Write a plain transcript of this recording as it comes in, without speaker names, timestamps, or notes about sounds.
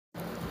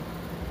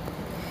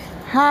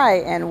Hi,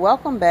 and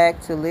welcome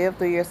back to Live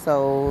Through Your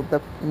Soul,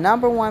 the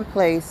number one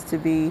place to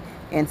be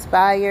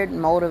inspired,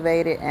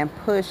 motivated, and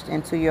pushed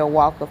into your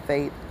walk of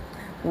faith.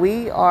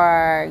 We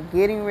are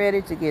getting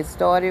ready to get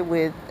started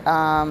with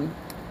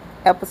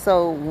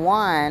episode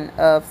one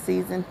of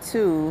season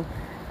two.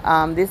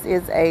 This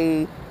is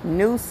a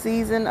new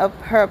season of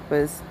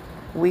purpose.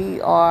 We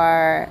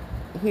are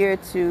here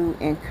to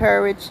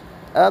encourage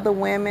other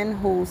women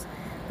who's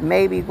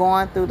maybe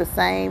going through the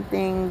same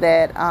thing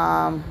that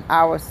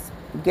our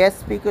guest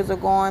speakers are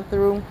going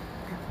through,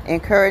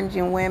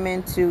 encouraging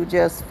women to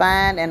just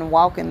find and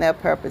walk in their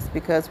purpose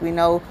because we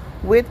know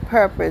with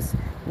purpose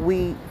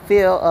we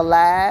feel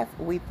alive,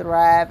 we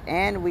thrive,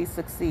 and we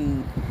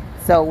succeed.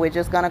 So we're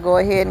just going to go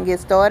ahead and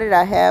get started.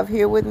 I have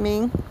here with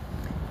me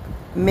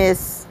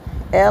Miss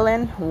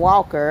Ellen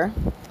Walker,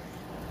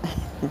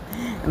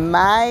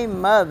 my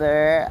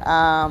mother,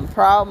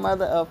 proud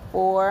mother of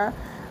four,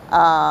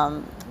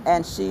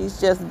 and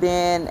she's just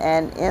been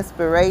an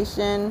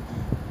inspiration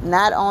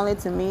not only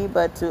to me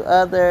but to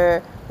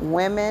other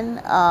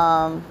women.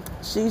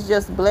 She's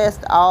just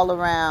blessed all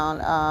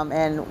around,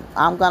 and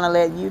I'm gonna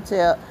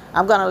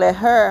let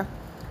her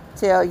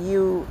tell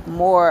you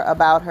more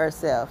about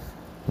herself.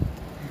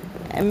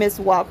 And Miss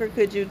Walker,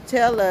 could you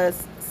tell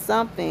us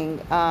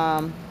something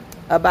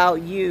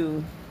about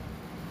you?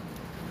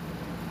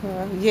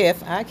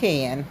 Yes, I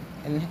can.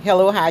 And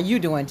hello, how you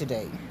doing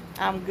today?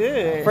 I'm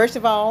good. First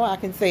of all, I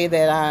can say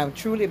that I'm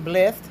truly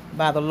blessed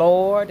by the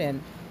Lord,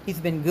 and He's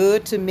been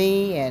good to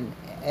me, and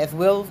as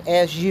well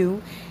as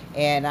you.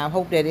 And I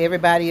hope that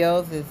everybody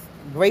else is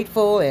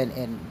grateful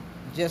and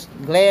just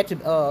glad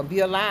to be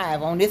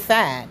alive on this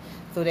side,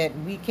 so that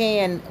we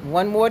can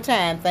one more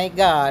time thank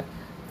God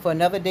for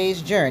another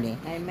day's journey.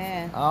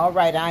 Amen. All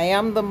right, I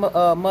am the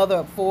mother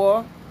of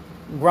four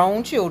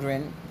grown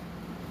children.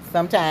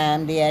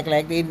 Sometimes they act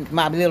like they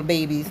my little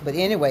babies, but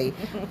anyway,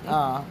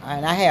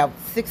 and I have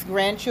six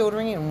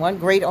grandchildren and one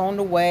great on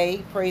the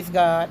way. Praise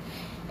God,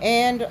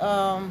 and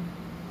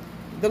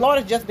the Lord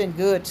has just been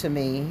good to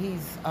me.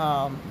 He's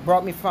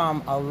brought me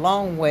from a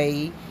long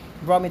way,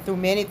 brought me through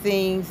many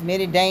things,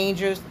 many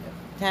dangers,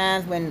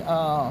 times when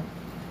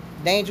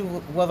danger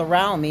was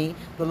around me.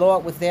 The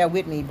Lord was there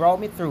with me,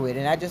 brought me through it,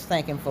 and I just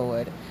thank Him for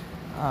it.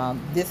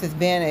 This has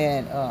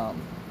been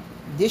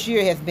this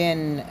year has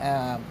been.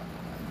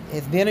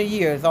 It's been a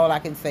year, is all I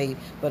can say.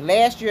 But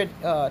last year,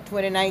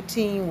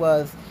 2019,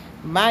 was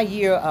my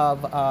year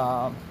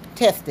of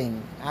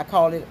testing. I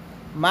call it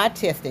my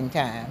testing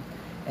time.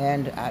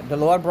 And the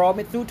Lord brought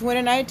me through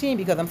 2019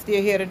 because I'm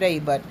still here today.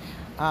 But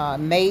I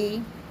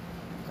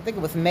think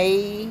it was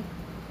May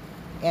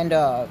and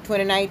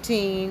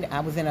 2019,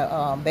 I was in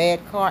a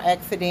bad car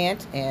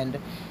accident, and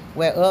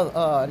where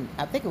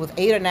I think it was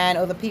 8 or 9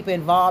 other people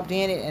involved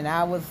in it, and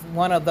I was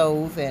one of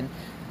those. And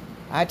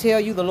I tell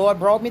you, the Lord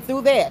brought me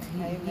through that.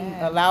 He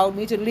allowed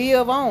me to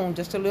live on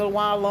just a little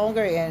while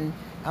longer, and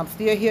I'm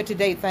still here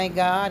today, thank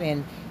God.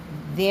 And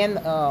then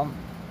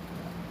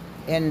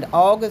in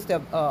August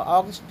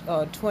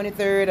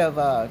 23rd of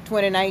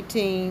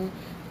 2019,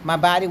 my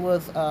body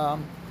was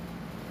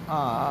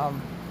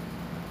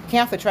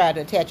cancer tried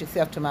to attach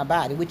itself to my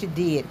body, which it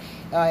did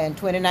in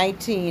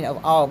 2019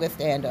 of August,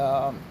 and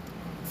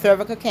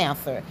cervical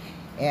cancer.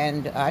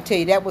 And I tell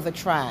you, that was a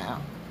trial.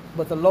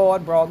 But the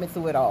Lord brought me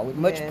through it all with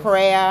much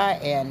prayer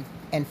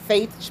and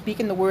faith,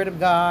 speaking the word of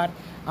God.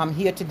 I'm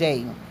here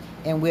today.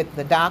 And with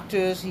the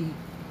doctors,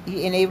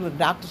 he enabled the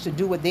doctors to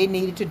do what they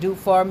needed to do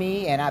for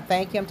me. And I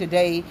thank Him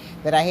today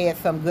that I had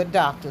some good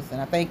doctors. And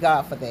I thank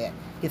God for that.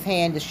 His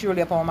hand is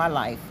surely upon my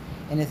life.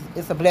 And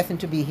it's a blessing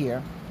to be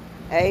here.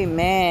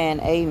 Amen.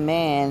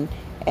 Amen.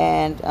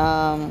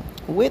 And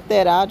with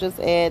that, I'll just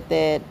add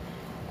that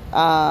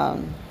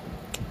um,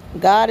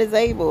 God is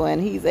able,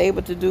 and He's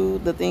able to do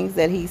the things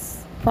that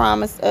He's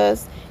promised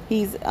us.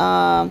 He's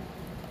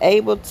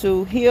able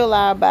to heal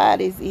our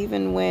bodies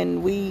even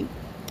when we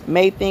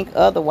may think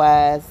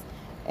otherwise.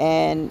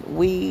 And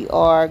we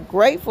are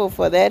grateful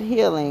for that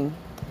healing.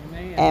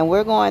 Amen. And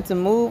we're going to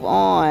move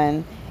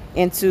on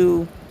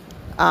into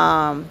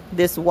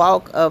this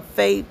walk of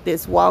faith,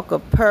 this walk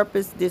of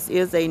purpose. This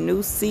is a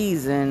new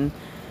season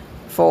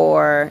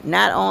for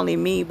not only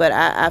me, but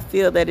I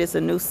feel that it's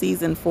a new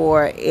season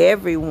for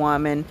every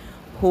woman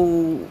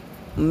who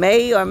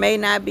may or may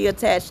not be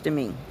attached to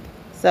me.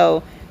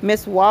 So,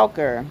 Miss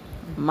Walker,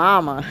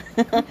 Mama,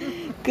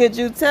 could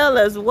you tell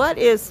us what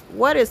is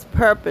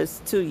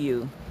purpose to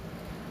you?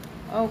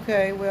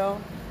 Okay, well,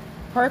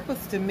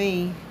 purpose to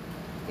me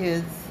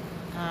is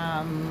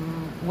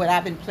what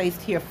I've been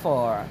placed here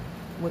for,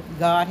 what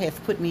God has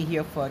put me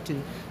here for,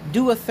 to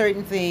do a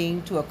certain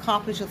thing, to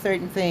accomplish a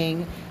certain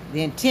thing,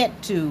 the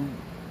intent to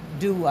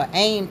do,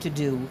 aim to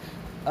do,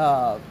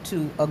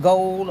 to a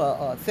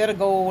goal, set a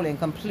goal and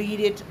complete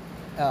it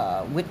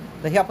with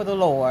the help of the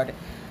Lord,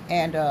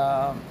 and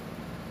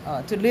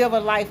to live a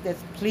life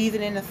that's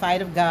pleasing in the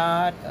sight of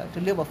God,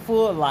 to live a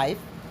full life.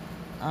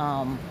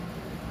 Um,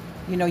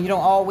 you don't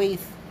always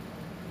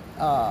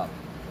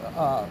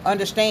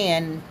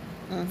understand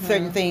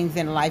certain things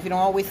in life. You don't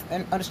always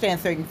understand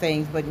certain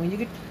things, but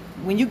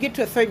when you get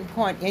to a certain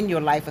point in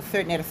your life, at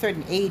a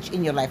certain age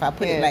in your life, I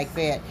put it Yes. like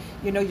that.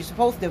 You know,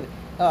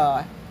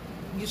 uh,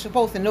 you're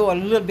supposed to know a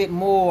little bit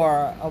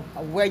more of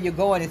where you're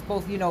going. It's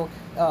supposed, you're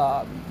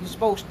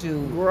supposed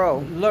to Grow.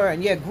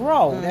 learn. Yeah,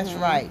 grow. That's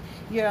right.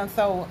 You know,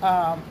 so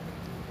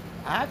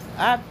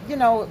you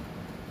know,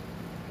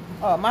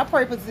 my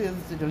purpose is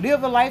to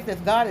live a life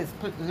that God has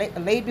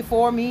laid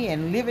before me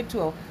and live it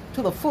to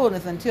the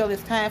fullness until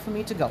it's time for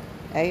me to go.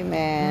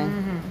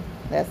 Amen.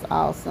 That's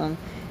awesome.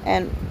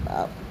 And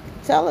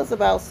tell us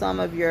about some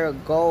of your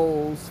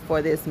goals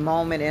for this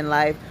moment in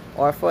life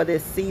or for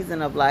this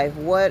season of life.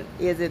 What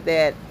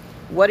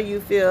do you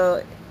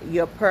feel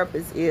your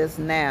purpose is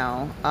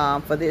now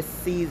for this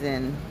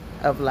season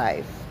of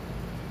life?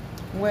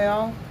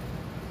 Well,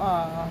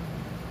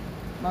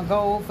 my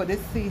goal for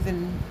this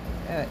season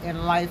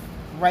in life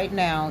right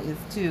now is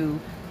to,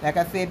 like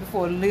I said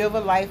before, live a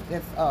life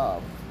that's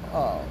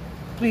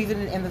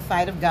pleasing in the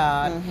sight of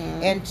God,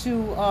 and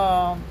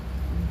to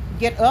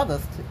get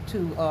others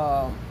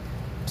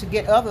to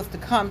get others to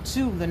come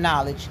to the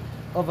knowledge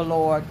of the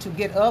Lord, to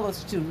get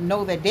others to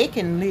know that they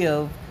can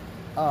live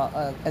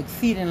a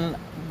exceeding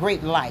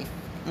great life.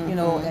 You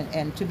know,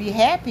 and to be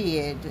happy,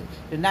 and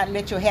to not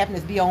let your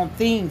happiness be on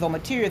things or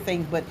material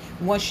things, but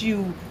once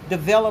you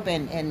develop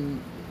and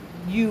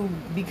you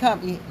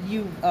become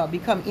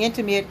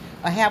intimate,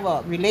 have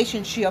a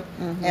relationship,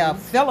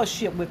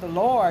 fellowship with the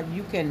Lord,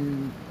 you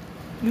can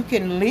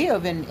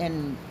live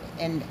and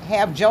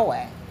have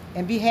joy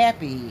and be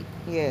happy.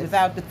 Yes.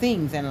 Without the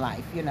things in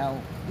life, you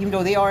know, even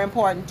though they are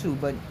important too,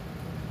 but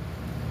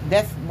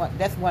that's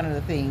one of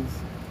the things.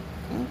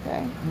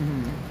 Okay.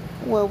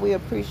 Well, we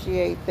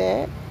appreciate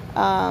that.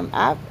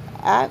 I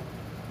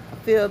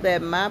feel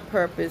that my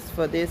purpose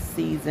for this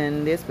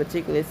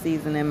particular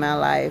season in my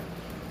life,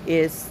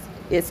 is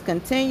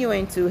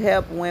continuing to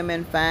help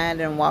women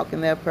find and walk in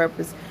their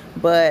purpose,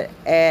 but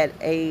at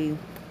a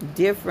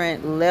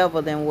different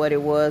level than what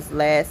it was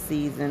last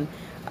season.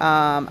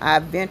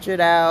 I've ventured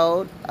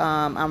out.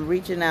 I'm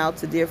reaching out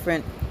to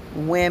different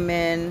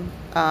women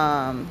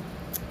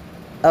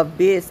of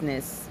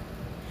business.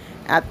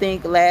 I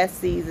think last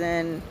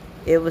season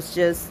it was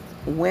just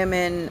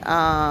women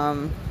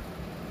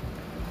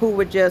who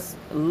were just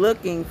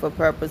looking for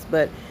purpose,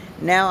 but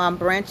now I'm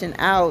branching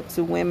out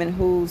to women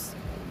who's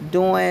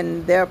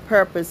doing their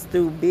purpose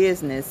through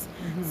business.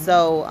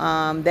 So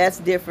that's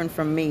different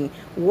from me.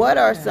 What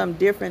are some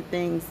different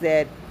things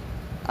that,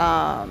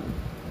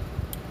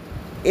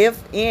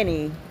 if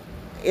any,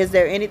 is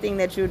there anything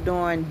that you're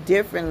doing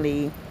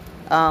differently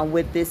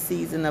with this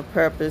season of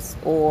purpose,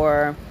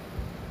 or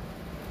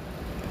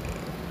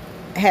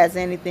has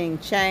anything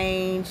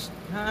changed?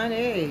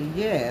 Honey,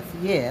 yes.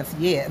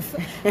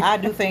 I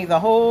do things a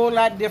whole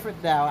lot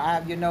different now.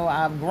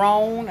 I've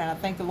grown, and I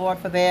thank the Lord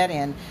for that.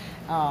 And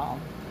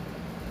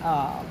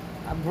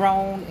I've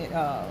grown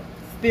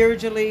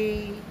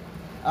spiritually,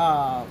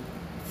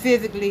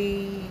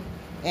 physically,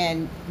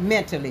 and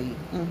mentally.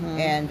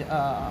 And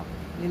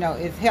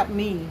it's helped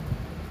me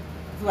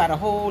throughout a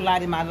whole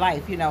lot in my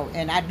life.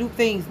 And I do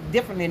things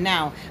differently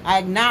now. I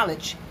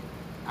acknowledge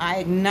I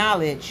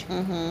acknowledge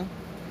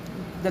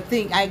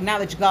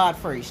God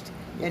first,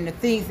 and the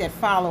things that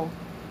follow.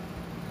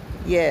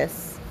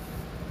 Yes.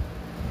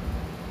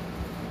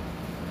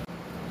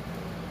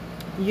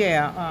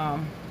 Yeah.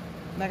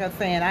 Like I was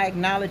saying, I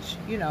acknowledge,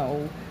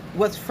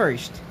 what's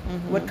first,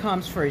 what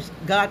comes first.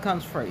 God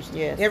comes first.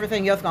 Yes.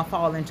 Everything else gonna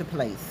fall into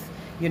place.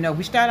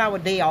 We start our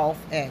day off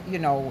at,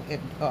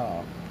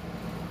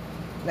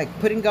 like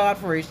putting God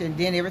first, and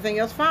then everything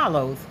else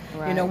follows.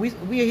 Right.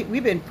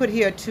 We've been put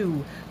here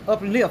to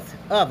uplift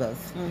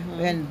others,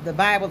 and the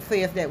Bible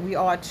says that we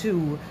are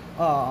to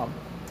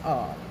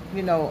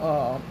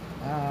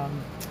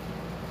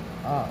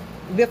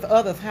lift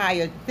others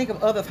higher, think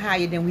of others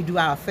higher than we do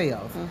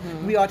ourselves.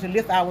 We are to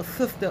lift our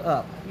sister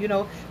up,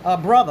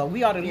 brother,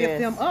 we ought to lift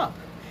them up.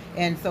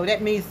 And so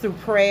that means through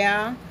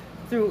prayer,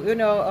 through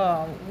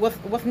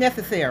what's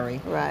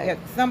necessary. Right.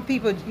 Some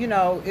people,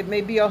 it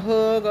may be a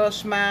hug or a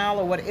smile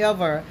or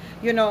whatever,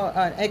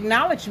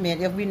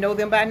 acknowledgement if we know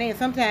them by name.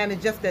 Sometimes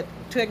it's just that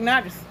to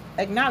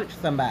acknowledge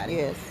somebody.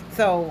 Yes.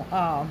 So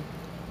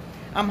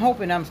I'm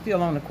hoping I'm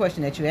still on the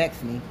question that you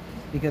asked me,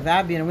 because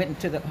I've went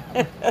to the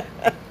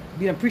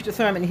preached a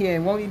sermon here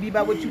and won't even be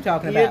about what you're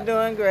talking about.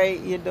 You're doing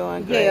great.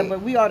 Yeah,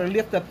 but we ought to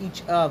lift up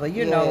each other,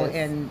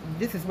 and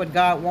this is what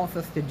God wants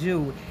us to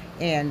do.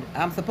 And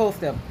I'm supposed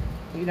to,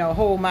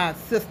 hold my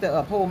sister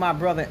up, hold my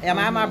brother. Am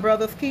I my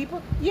brother's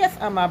keeper? Yes,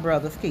 I'm my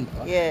brother's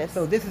keeper. Yes.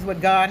 So this is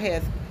what God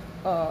has,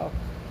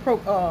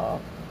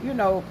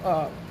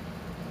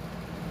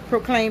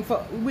 proclaimed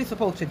for we're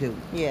supposed to do.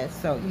 Yes.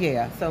 So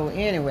yeah. So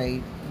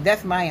anyway,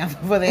 that's my answer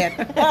for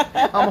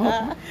that.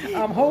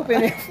 I'm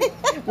hoping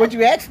what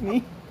you asked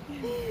me.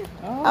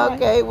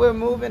 Okay, we're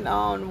moving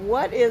on.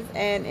 What is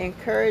an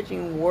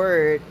encouraging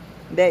word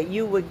that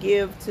you would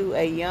give to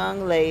a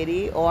young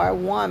lady or a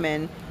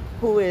woman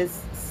who is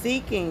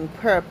seeking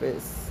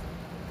purpose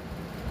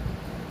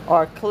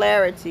or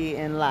clarity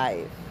in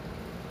life?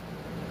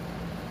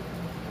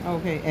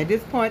 Okay, at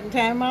this point in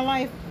time in my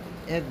life,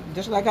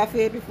 just like I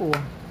said before,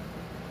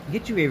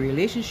 get you a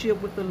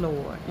relationship with the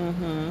Lord.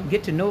 Mm-hmm.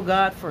 Get to know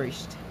God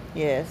first.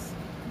 Yes.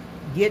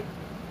 Get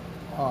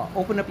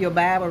open up your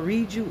Bible,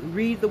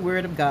 read the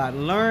Word of God,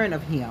 learn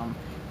of Him.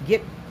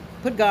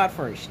 Put God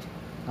first.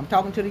 I'm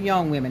talking to the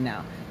young women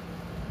now,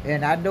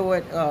 and I know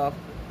it.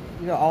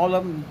 All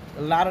of them.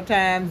 A lot of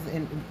times,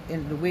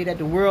 in the way that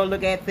the world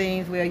look at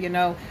things, where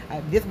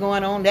this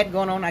going on, that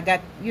going on. I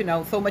got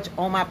so much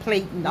on my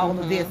plate and all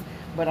of this.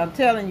 But I'm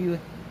telling you,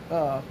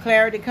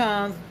 clarity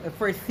comes at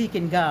first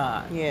seeking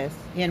God. Yes.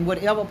 In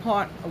whatever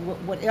part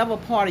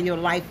of your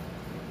life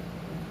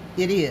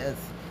it is.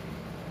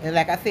 And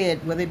like I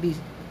said, whether it be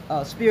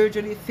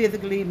spiritually,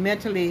 physically,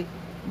 mentally,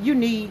 you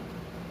need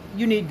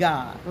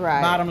God.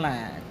 Right. Bottom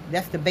line,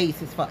 that's the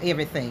basis for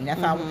everything.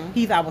 That's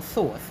He's our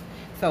source.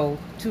 So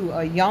to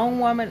a young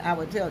woman, I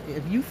would tell,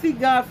 if you seek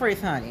God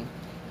first, honey,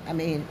 I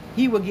mean,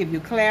 He will give you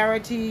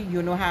clarity.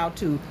 You'll know how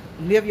to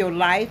live your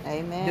life.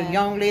 Amen. The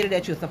young lady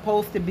that you're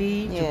supposed to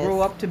be, Yes. to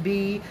grow up to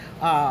be.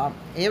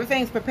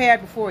 Everything's prepared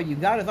before you.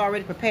 God has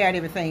already prepared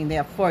everything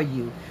there for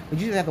you. But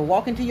you just have to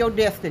walk into your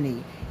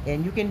destiny.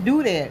 And you can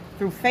do that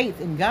through faith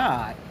in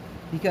God,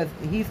 because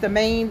He's the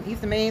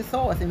main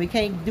source, and we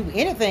can't do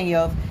anything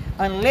else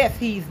unless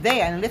He's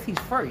there, unless He's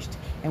first.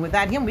 And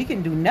without Him, we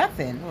can do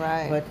nothing.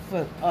 Right. But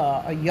for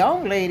a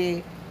young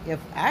lady, if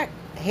I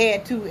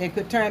had to and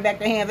could turn back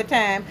the hands of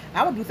time,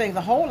 I would do things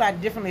a whole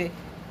lot differently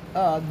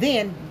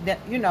then. That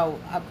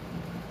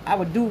I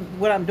would do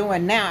what I'm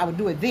doing now. I would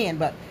do it then,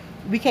 but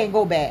we can't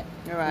go back.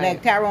 Right.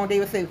 Like Tyrone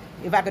Davis said,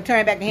 if I could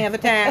turn back the hands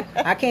of time,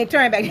 I can't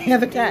turn back the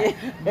hands of time.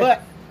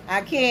 But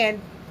I can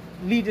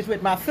leave this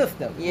with my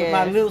sister, with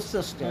my little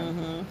sister.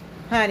 Mm-hmm.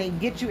 Honey,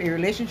 get you a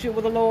relationship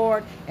with the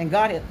Lord, and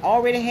God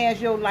already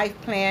has your life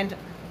planned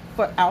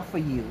out for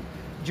you.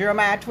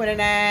 Jeremiah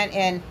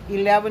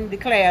 29:11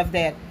 declares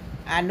that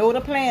I know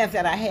the plans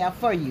that I have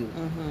for you.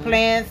 Mm-hmm.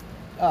 Plans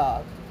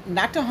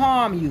not to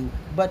harm you,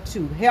 but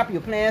to help you.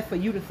 Plans for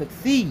you to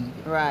succeed.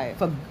 Right.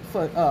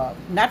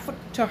 Not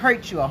to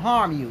hurt you or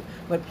harm you,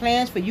 but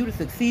plans for you to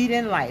succeed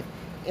in life.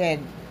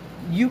 And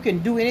you can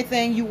do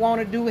anything you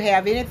want to do,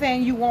 have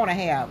anything you want to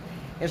have,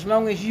 as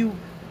long as you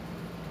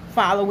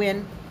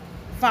following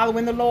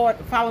the Lord,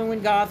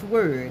 following God's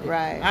word.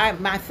 Right.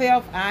 I've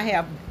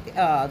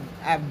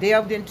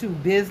delved into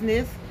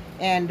business,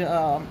 and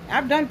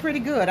I've done pretty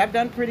good.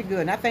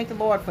 And I thank the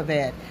Lord for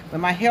that.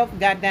 When my health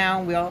got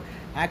down, well,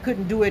 I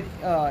couldn't do it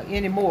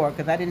anymore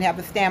because I didn't have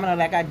the stamina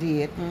like I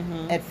did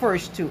at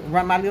first to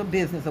run my little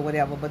business or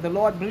whatever. But the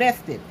Lord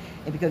blessed it,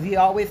 and because He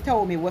always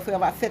told me,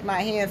 whatsoever I set my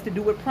hands to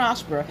do would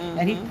prosper,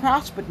 and He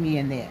prospered me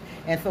in that.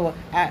 And so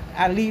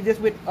I leave this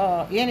with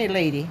any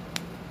lady.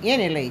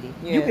 Yes.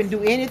 You can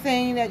do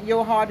anything that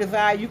your heart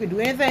desires. You can do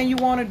anything you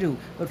want to do.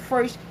 But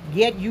first,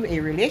 get you a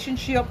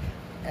relationship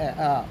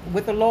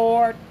with the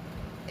Lord,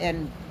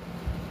 and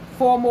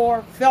for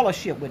more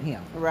fellowship with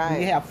Him. Right.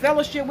 When you have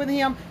fellowship with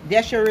Him,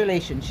 that's your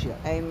relationship.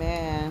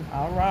 Amen.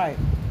 All right.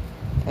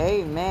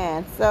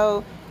 Amen.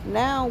 So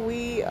now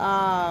we're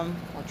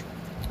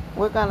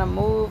gonna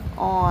move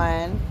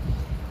on.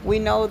 We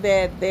know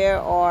that there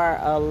are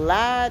a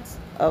lot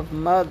of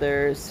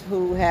mothers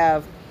who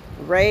have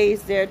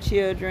raised their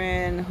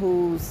children,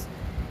 who's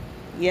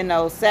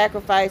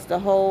sacrificed a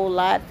whole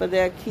lot for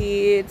their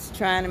kids,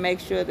 trying to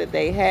make sure that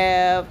they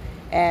have,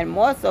 and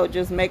more so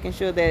just making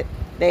sure that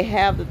they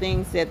have the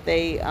things that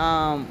they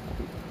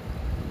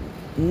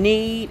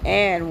need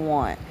and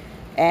want.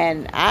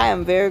 And I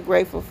am very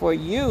grateful for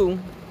you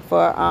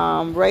for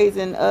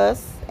raising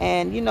us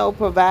and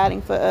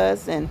providing for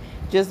us and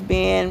just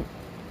being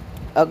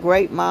a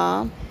great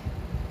mom.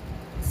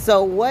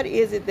 So what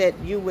is it that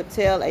you would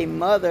tell a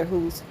mother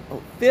who's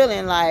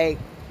feeling like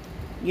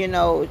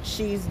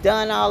she's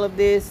done all of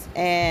this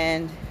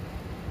and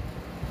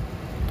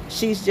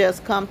she's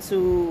just come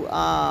to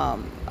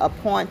a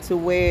point to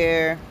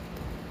where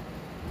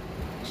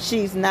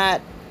she's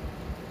not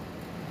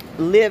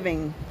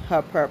living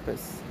her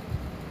purpose,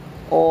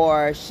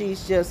 or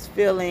she's just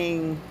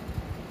feeling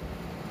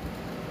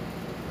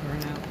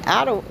burnout,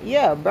 out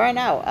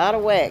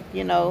of whack?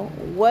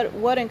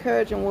 What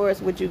encouraging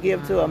words would you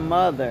give to a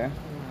mother?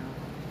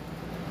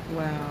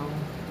 Wow.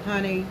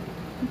 Honey,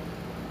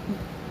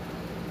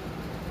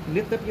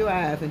 lift up your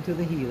eyes into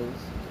the hills.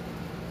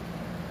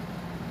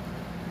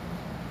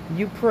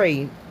 You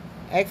pray,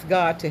 ask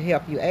God to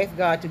help you, ask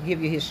God to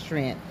give you His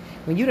strength.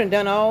 When you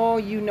done all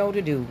you know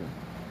to do,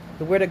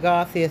 the Word of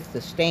God says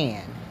to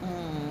stand.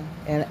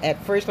 And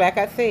at first, like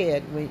I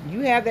said, when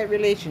you have that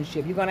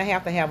relationship, you're going to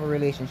have a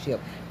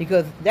relationship,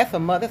 because that's a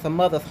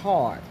mother's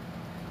heart.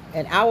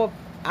 And our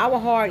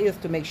heart is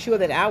to make sure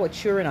that our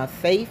children are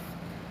safe,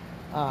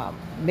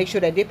 make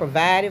sure that they're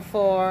provided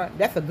for.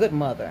 That's a good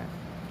mother.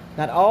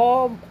 Not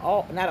all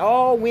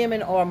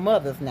women are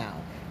mothers now.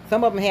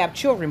 Some of them have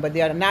children, but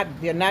they're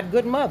not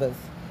good mothers.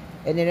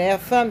 And then there are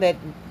some that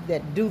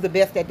do the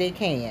best that they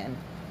can,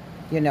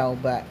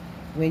 But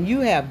when you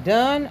have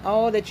done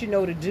all that you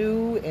know to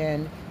do,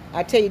 and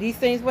I tell you, these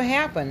things will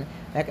happen.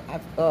 Like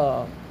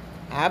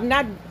I've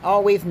not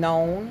always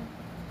known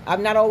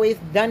I've not always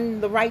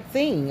done the right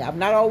thing. I've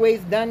not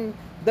always done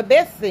the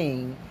best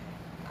thing.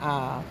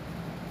 Uh,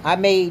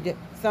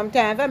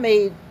 Sometimes I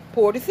made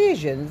poor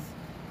decisions,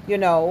 you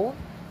know,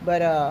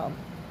 but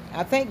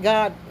I thank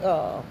God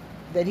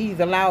that He's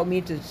allowed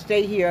me to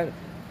stay here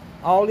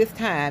all this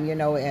time,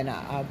 and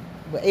I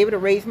was able to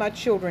raise my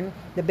children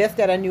the best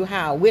that I knew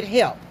how, with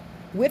help,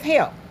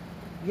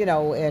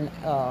 and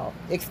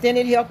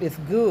extended help is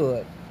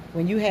good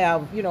when you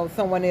have,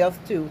 someone else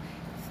to.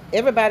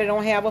 Everybody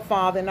don't have a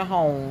father in the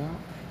home,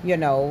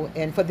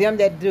 and for them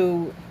that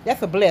do,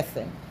 that's a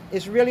blessing.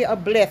 It's really a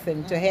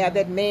blessing to have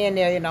that man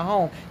there in the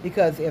home,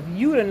 because if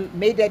you done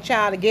made that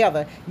child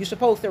together, you're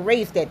supposed to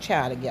raise that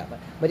child together.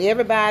 But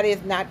everybody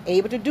is not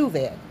able to do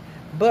that.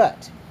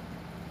 But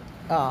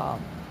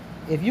um,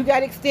 if you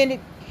got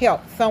extended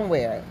help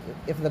somewhere,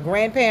 if the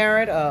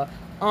grandparent,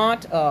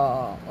 aunt,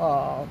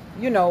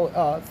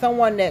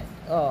 someone that's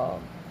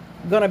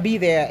gonna be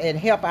there and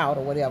help out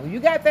or whatever, you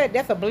got that.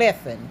 That's a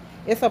blessing.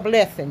 It's a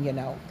blessing,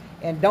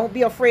 And don't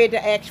be afraid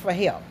to ask for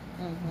help.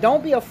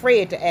 Don't be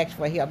afraid to ask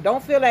for help.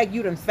 Don't feel like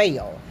you done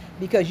failed,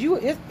 because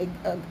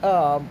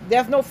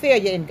there's no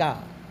failure in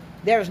God.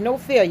 There is no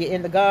failure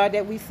in the God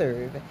that we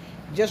serve.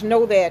 Just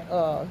know that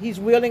He's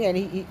willing, and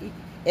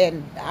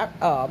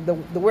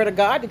the word of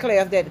God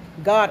declares that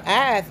God's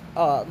eyes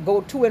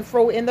go to and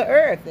fro in the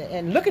earth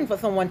and looking for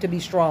someone to be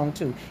strong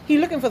too. He's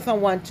looking for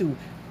someone to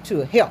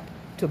help,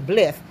 to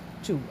bless,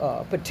 to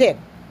protect,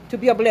 to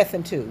be a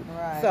blessing to.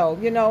 Right. So,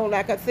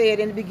 like I said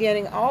in the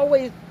beginning,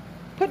 always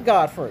put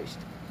God first.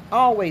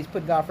 Always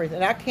put God first.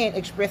 And I can't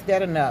express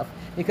that enough,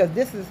 because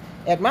this is,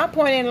 at my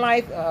point in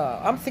life,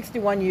 I'm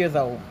 61 years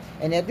old.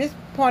 And at this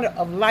point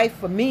of life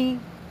for me,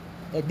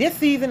 at this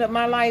season of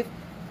my life,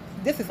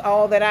 this is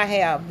all that I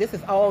have. This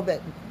is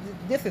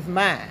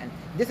mine.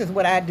 This is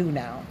what I do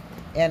now.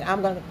 And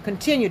I'm going to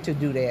continue to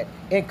do that.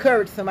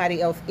 Encourage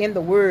somebody else in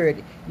the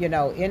Word, in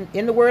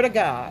the Word of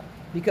God.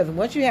 Because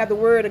once you have the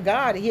Word of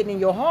God hidden in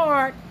your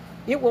heart,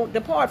 it won't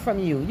depart from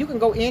you. You can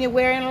go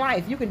anywhere in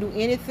life. You can do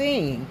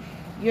anything,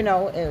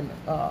 and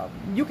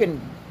you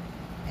can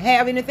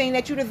have anything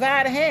that you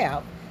desire to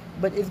have.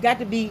 But it's got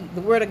to be,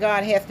 the Word of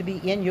God has to be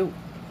in you.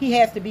 He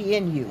has to be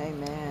in you.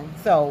 Amen.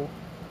 So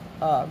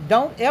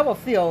don't ever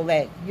feel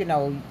that,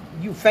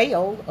 you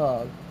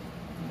failed.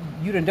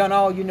 You done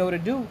all you know to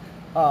do.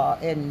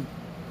 And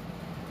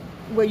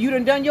well, you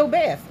done your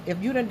best.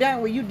 If you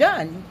done what you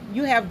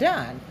have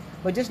done.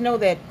 But just know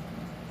that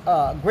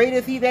greater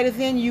is He that is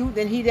in you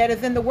than he that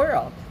is in the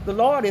world. The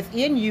Lord is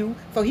in you,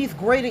 so He's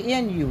greater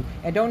in you.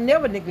 And don't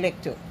never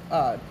neglect to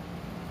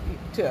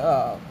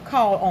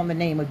call on the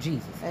name of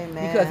Jesus.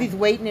 Amen. Because He's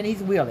waiting and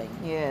He's willing.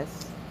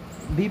 Yes.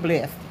 Be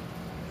blessed.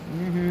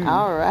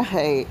 All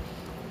right.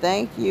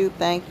 Thank you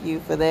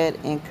for that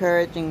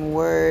encouraging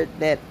word,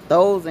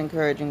 those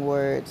encouraging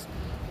words.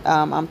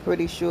 I'm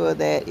pretty sure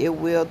that it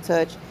will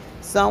touch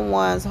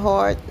someone's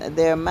heart,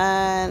 their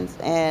minds,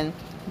 and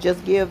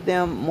just give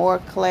them more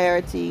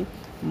clarity,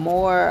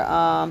 more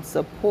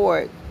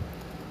support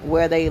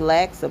where they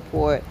lack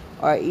support,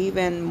 or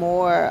even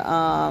more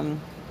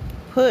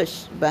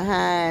push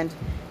behind,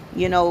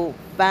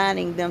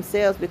 finding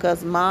themselves,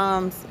 because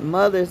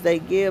mothers, they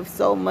give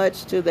so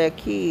much to their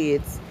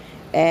kids,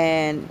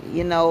 and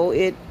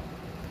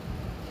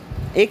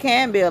it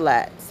can be a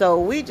lot. So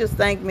we just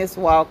thank Miss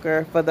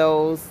Walker for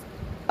those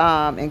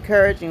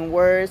encouraging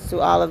words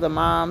to all of the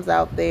moms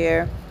out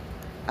there.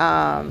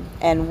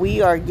 And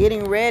we are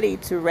getting ready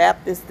to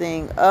wrap this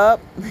thing up.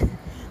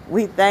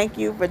 We thank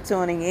you for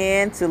tuning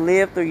in to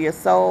Live Through Your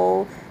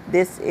Soul.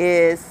 This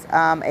is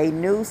a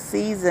new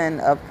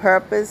season of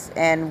purpose,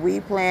 and we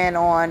plan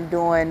on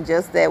doing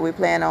just that. We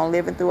plan on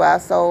living through our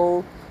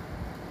soul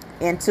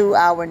into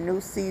our new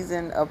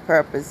season of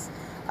purpose.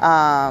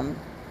 And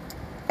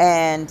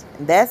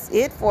that's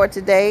it for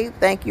today.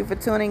 Thank you for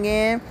tuning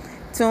in.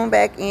 Tune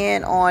back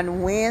in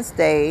on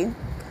Wednesday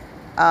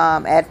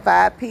at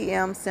 5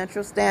 p.m.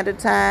 Central Standard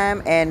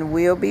Time, and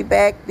we'll be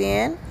back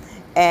then.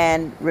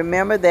 And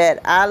remember that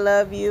I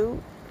love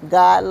you,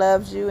 God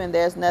loves you, and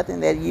there's nothing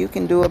that you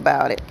can do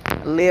about it.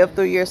 Live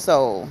through your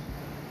soul.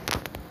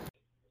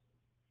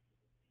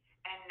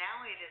 And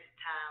now it is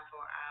time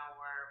for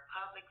our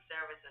public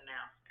service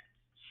announcement.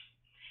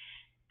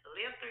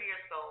 Live Through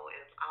Your Soul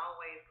is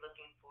always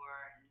looking for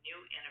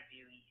new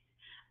interviewees.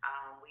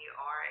 We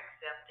are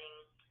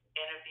accepting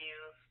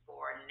interviews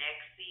for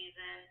next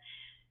season.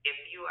 If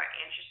you are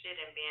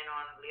interested in being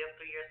on Live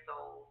Through Your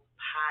Soul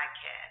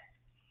podcast,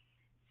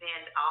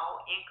 send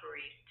all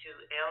inquiries to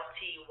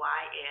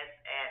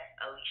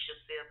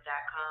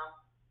ltys@aliciasib.com,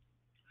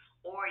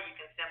 or you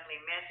can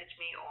simply message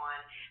me on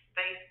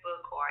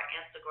Facebook or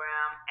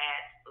Instagram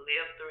at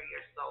Live Through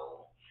Your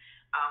Soul.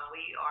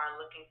 We are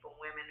looking for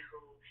women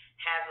who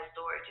have a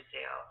story to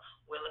tell.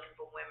 We're looking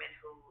for women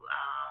who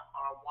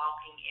are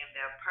walking in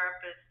their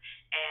purpose,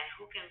 and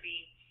who can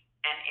be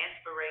an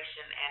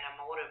inspiration and a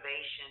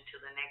motivation to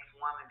the next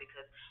woman,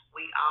 because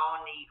we all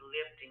need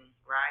lifting,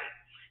 right?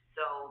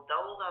 So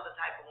those are the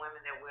type of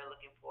women that we're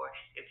looking for.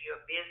 If you're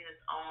a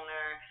business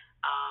owner,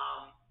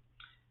 a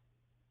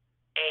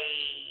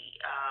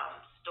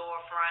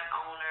storefront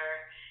owner,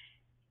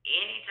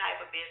 any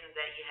type of business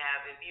that you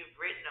have, if you've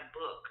written a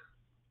book,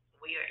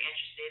 we are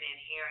interested in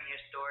hearing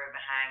your story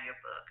behind your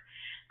book.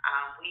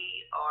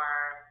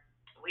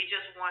 We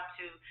just want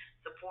to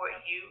support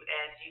you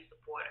as you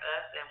support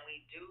us, and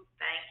we do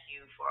thank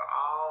you for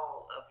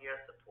all of your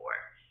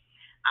support.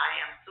 I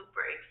am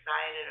super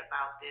excited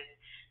about this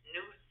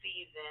new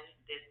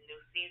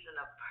season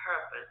of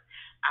purpose.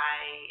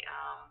 I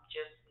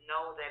just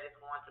know that it's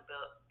going to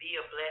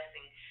be a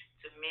blessing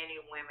to many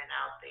women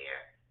out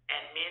there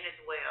and men as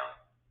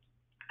well.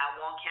 I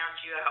won't count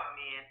you out,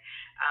 men.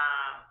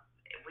 Um,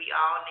 we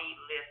all need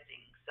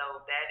lifting.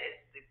 So that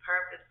is the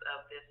purpose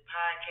of this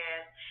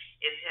podcast,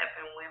 is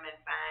helping women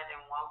find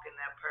and walk in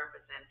their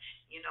purpose. And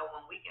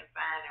when we can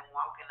find and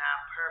walk in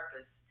our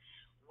purpose,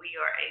 we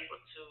are able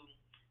to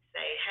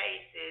say,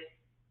 "Hey, sis,"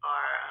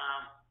 or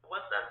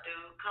 "What's up,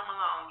 dude? Come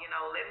along.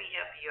 Let me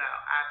help you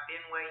out. I've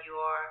been where you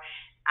are.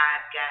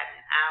 I've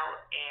gotten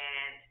out,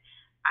 and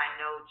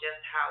I know just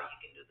how you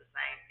can do the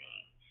same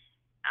thing.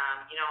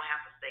 You don't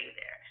have to stay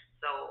there."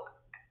 So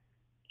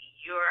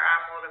you're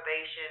our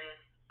motivation.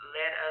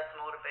 Let us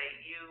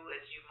motivate you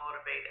as you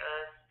motivate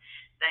us.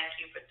 Thank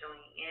you for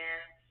tuning in.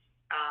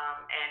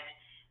 And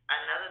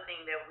another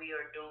thing that we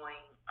are doing,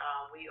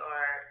 we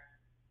are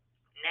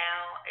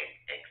now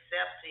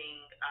accepting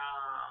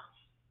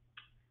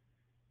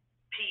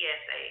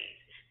PSAs.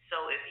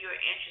 So if you're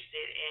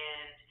interested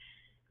in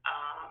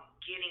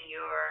getting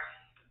your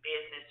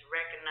business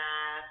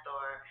recognized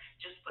or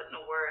just putting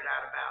the word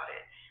out about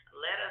it,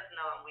 let us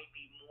know, and we'd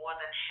be more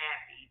than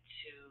happy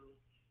to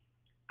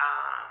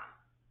um,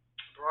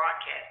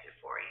 broadcast it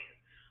for you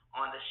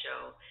on the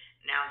show.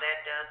 Now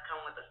that does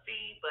come with a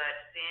fee, but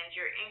send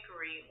your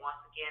inquiry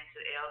once again to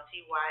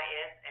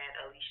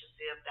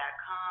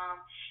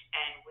ltys@aliciasiv.com,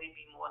 and we'd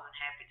be more than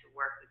happy to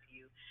work with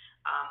you.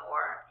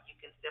 Or you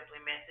can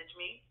simply message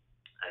me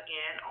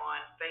again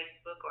on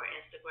Facebook or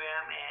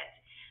Instagram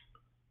at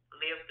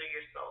Live Through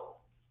Your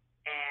Soul.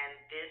 And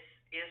this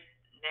is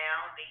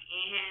now the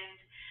end.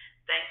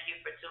 Thank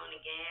you for tuning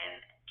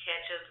in.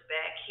 Catch us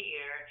back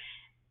here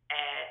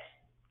at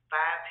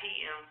 5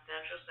 p.m.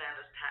 Central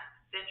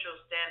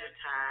Standard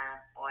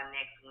Time on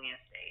next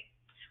Wednesday.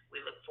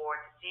 We look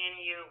forward to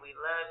seeing you. We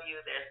love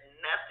you. There's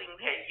nothing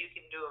that you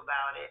can do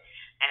about it.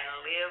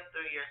 And live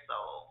through your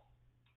soul.